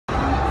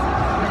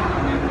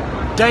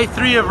Day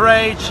 3 of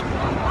Rage,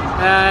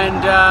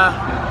 and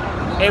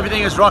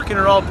everything is rocking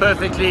and roll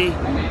perfectly.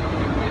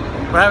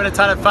 We're having a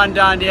ton of fun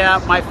down here.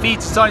 My feet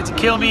are starting to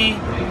kill me,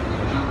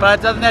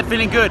 but other than that,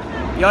 feeling good.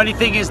 The only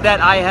thing is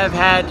that I have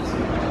had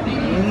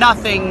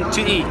nothing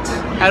to eat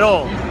at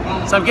all.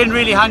 So I'm getting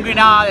really hungry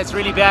now. That's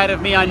really bad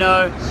of me, I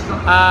know.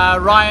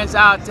 Ryan's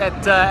out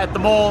at the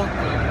mall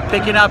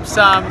picking up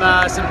some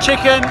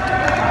chicken,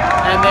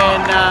 and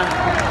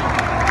then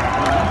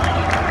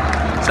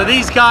so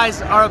these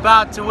guys are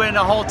about to win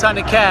a whole ton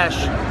of cash.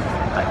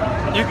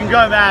 You can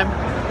go, ma'am.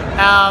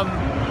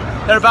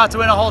 They're about to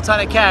win a whole ton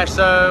of cash.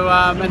 So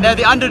and they're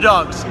the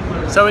underdogs.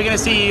 So we're going to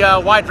see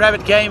White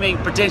Rabbit Gaming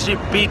potentially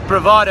beat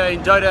Bravado in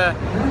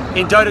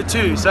Dota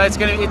 2. So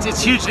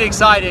it's hugely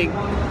exciting.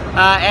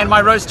 And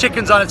my roast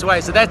chicken's on its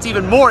way, so that's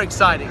even more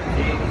exciting.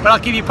 But I'll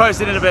keep you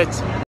posted in a bit.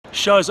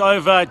 Show's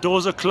over,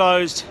 doors are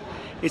closed.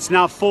 It's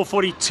now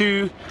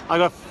 4:42. I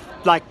got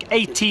like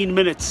 18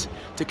 minutes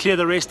to clear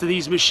the rest of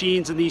these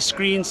machines and these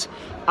screens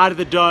out of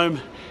the dome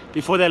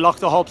before they lock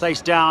the whole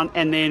place down,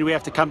 and then we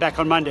have to come back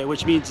on Monday,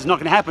 which means it's not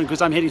going to happen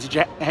because I'm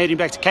heading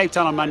back to Cape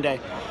Town on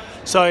Monday.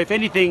 So if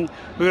anything,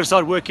 we're going to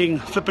start working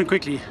flipping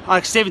quickly.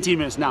 17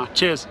 minutes now.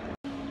 Cheers.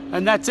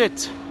 And that's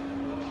it.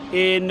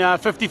 In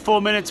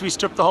 54 minutes, we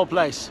stripped the whole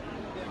place.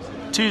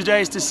 2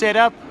 days to set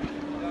up,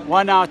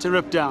 1 hour to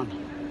rip down.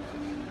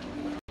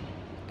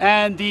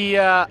 And the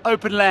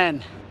open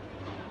LAN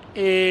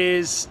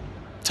is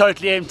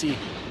totally empty.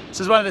 This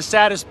is one of the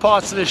saddest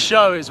parts of the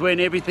show, is when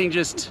everything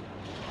just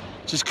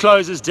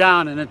closes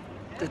down and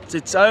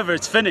it's over,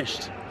 it's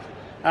finished.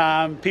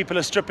 People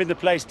are stripping the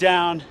place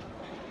down.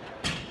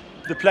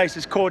 The place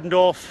is cordoned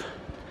off.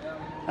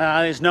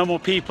 There's no more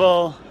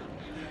people.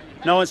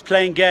 No one's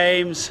playing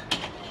games.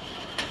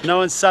 No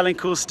one's selling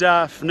cool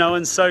stuff. No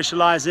one's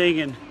socializing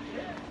and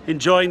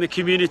enjoying the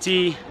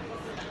community.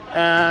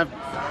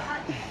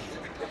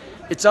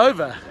 It's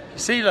over. You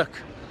see, look,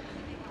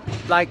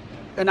 like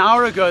an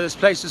hour ago this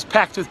place was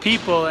packed with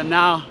people, and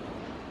now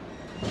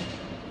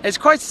it's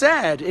quite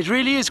sad. It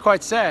really is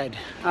quite sad.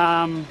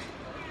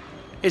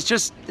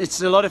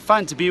 It's a lot of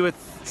fun to be with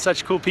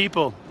such cool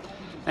people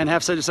and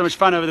have so much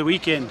fun over the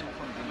weekend.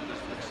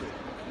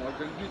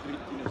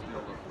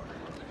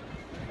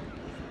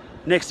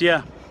 Next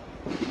year.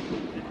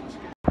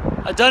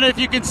 I don't know if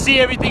you can see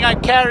everything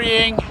I'm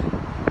carrying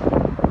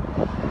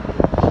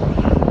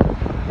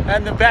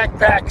and the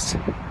backpacks,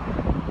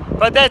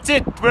 but that's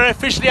it. We're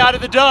officially out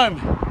of the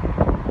dome.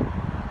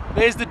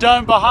 There's the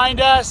dome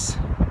behind us,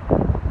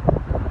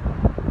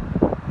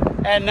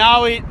 and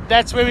now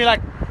that's where we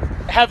like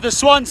have the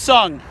swan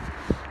song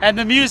and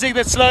the music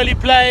that slowly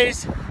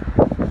plays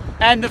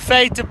and the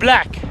fade to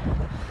black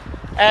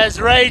as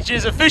Rage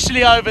is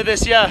officially over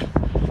this year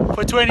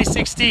for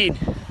 2016.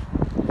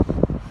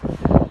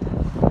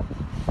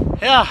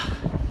 Yeah.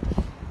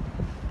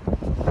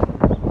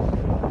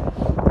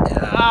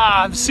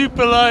 I'm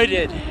super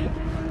loaded.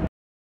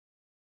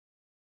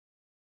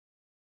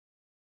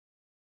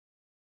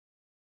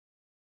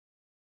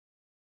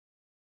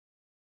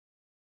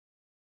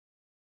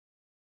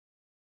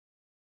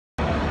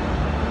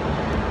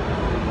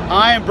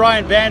 I am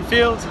Brian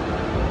Banfield,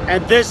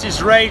 and this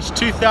is Rage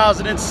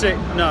 2006.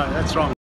 No, that's wrong.